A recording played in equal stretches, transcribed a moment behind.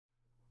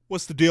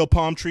What's the deal,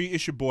 Palm Tree?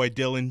 It's your boy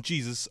Dylan,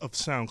 Jesus of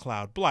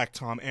SoundCloud, Black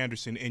Tom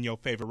Anderson, and your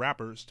favorite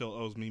rapper still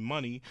owes me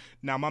money.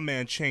 Now, my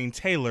man Shane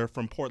Taylor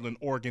from Portland,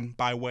 Oregon,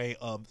 by way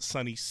of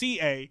sunny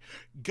CA,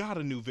 got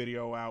a new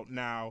video out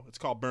now. It's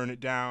called Burn It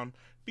Down,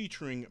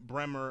 featuring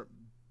Bremer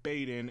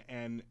Baden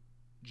and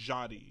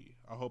Jahdi.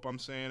 I hope I'm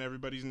saying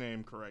everybody's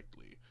name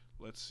correctly.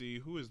 Let's see,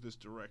 who is this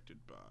directed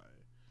by?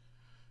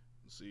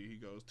 Let's see, he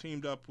goes,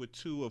 teamed up with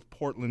two of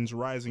Portland's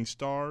rising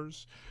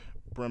stars,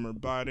 Bremer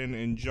Baden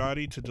and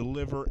Jahdi, to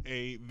deliver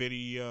a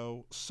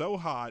video so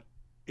hot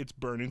it's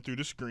burning through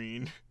the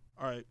screen.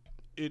 All right,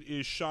 it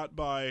is shot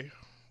by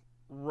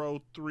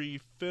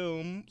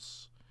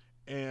Row3Films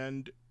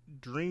and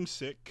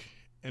Dreamsick,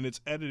 and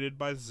it's edited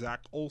by Zack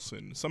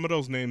Olsen. Some of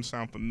those names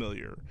sound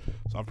familiar,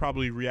 so I've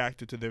probably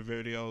reacted to their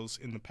videos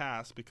in the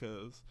past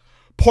because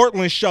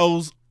Portland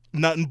shows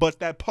nothing but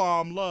that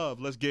Palm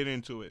love. Let's get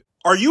into it.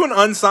 Are you an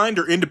unsigned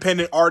or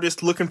independent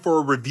artist looking for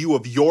a review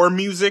of your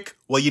music?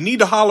 Well, you need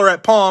to holler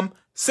at Palm.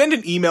 Send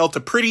an email to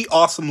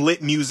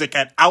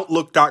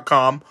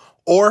prettyawesomelitmusic@outlook.com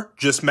or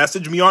just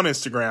message me on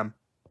Instagram.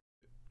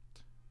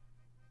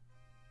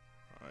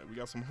 All right, we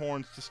got some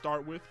horns to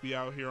start with. We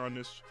out here on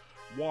this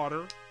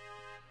water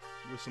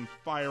with some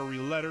fiery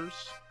letters.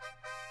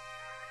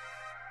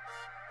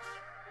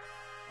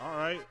 All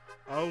right.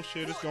 Oh,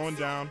 shit, it's going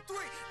down.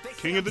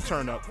 King of the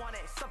turn-up.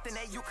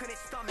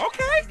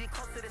 Okay.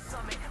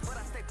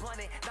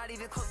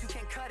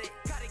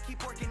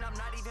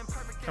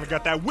 Kind of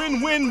got that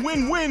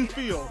win-win-win-win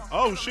feel.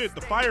 Oh, shit,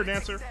 the fire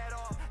dancer.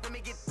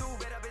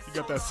 You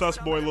got that sus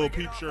boy little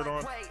peep shirt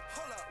on.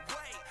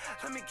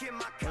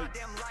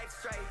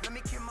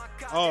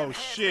 Oh,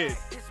 shit.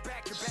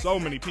 So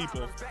many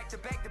people.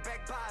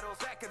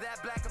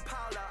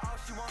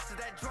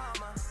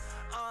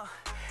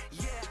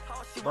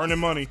 Burning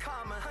money.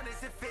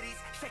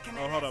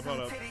 Oh, hold up.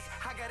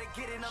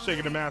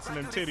 Shaking them ass and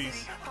them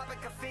titties.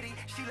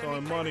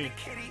 Throwing money.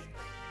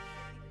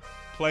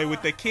 Play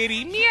with the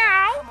kitty.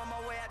 Meow.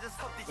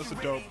 That's a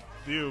dope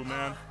view,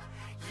 man.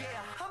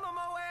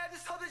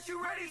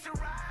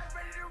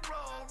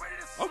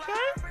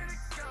 Okay.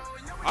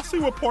 I see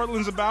what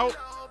Portland's about.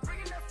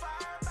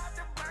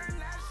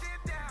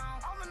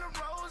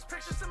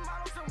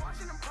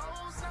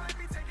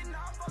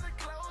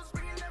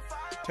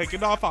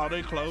 Taking off all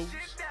their clothes.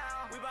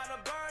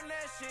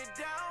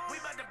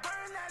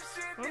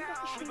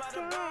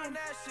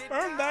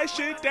 Burn that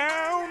shit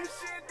down.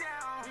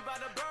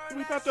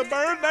 We about to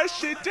burn that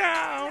shit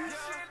down.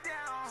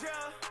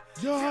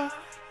 Yeah.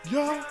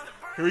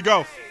 Here we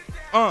go.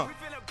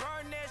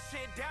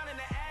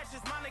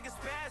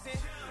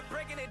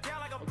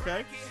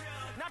 Okay.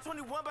 Not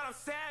 21,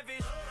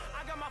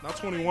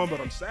 but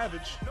I'm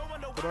savage.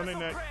 Put on their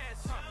neck.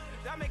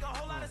 That make a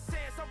whole lot of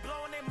sense. I'm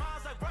blowing their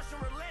minds like Russian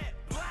roulette.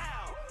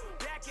 Wow.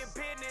 Back in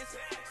business.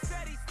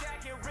 Steady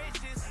stacking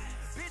riches.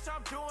 Bitch,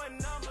 I'm doing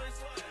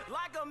numbers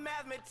like a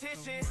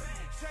mathematician.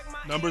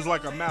 Numbers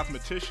like a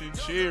mathematician.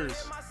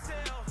 Cheers.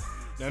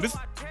 Now this.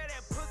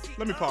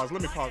 Let me pause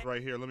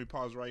right here. Let me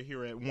pause right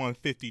here at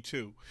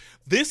 152.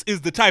 This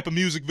is the type of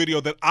music video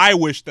that I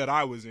wish that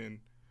I was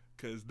in,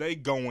 because they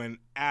going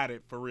at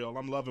it for real.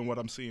 I'm loving what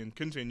I'm seeing.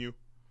 Continue.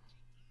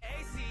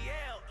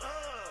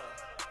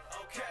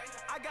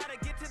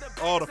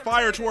 Oh, the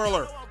fire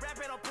twirler.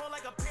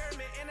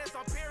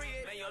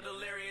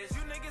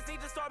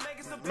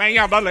 Man,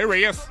 y'all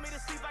delirious.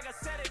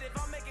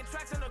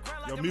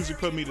 Yo, music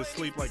put me to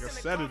sleep like a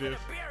sedative.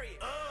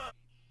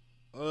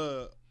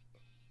 Hold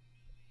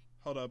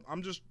up.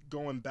 I'm just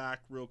going back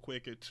real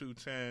quick at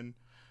 210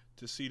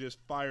 to see this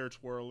fire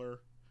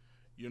twirler.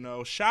 You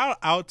know, shout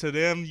out to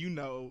them, you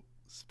know,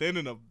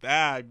 spinning a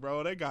bag,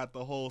 bro. They got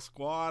the whole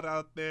squad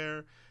out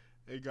there.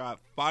 They got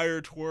fire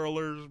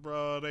twirlers,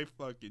 bro. They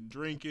fucking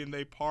drinking,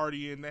 they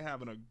partying, they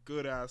having a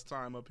good ass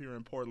time up here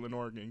in Portland,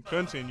 Oregon.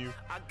 Continue.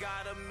 I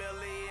got a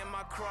milli in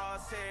my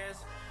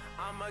crosshairs.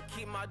 I'ma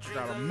keep my dreams.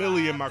 Got a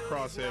milli in my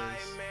crosshairs.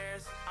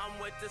 I'm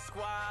with the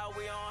squad,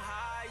 we on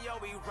high, yo,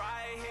 we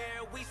right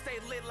here. We stay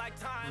lit like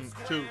Times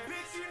Square.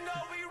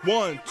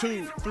 1,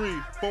 2, 3,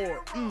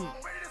 4.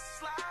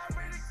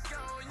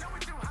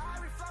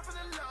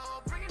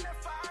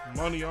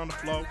 Money on the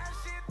floor.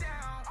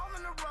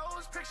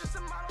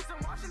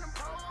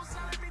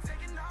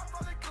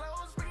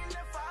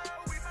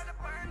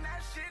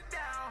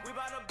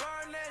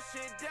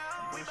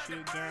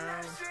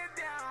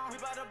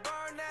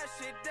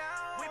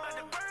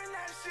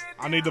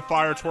 I need the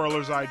fire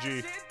twirlers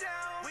IG.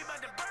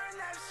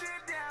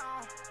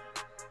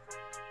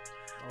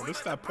 Oh, this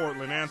is that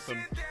Portland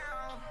anthem.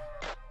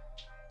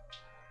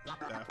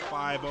 That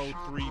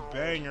 503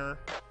 banger.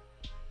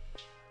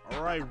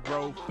 All right,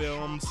 Row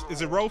Films.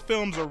 Is it Row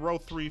Films or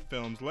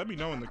Row3Films? Let me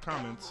know in the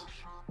comments.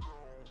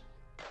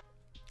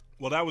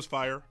 Well, that was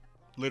fire,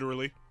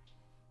 literally.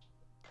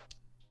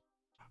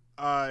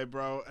 Alright,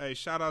 bro. Hey,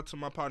 shout out to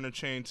my partner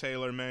Shane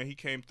Taylor, man. He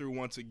came through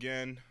once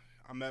again.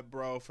 I met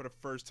bro for the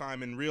first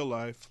time in real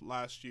life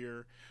last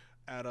year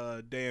at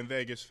a Day in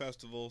Vegas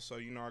festival. So,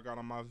 you know, I got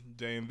on my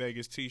Day in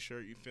Vegas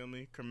t-shirt, you feel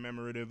me?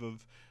 Commemorative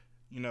of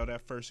you know,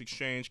 that first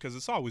exchange, because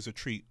it's always a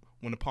treat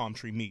when the palm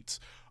tree meets.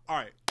 All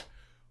right.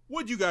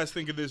 What do you guys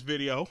think of this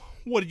video?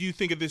 What did you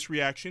think of this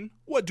reaction?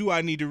 What do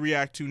I need to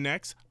react to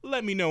next?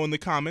 Let me know in the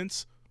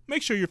comments.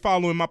 Make sure you're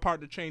following my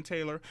partner, Shane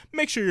Taylor.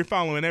 Make sure you're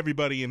following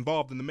everybody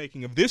involved in the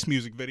making of this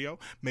music video.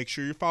 Make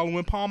sure you're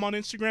following Palm on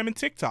Instagram and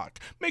TikTok.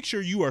 Make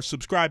sure you are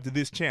subscribed to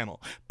this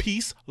channel.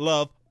 Peace,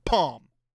 love, Palm.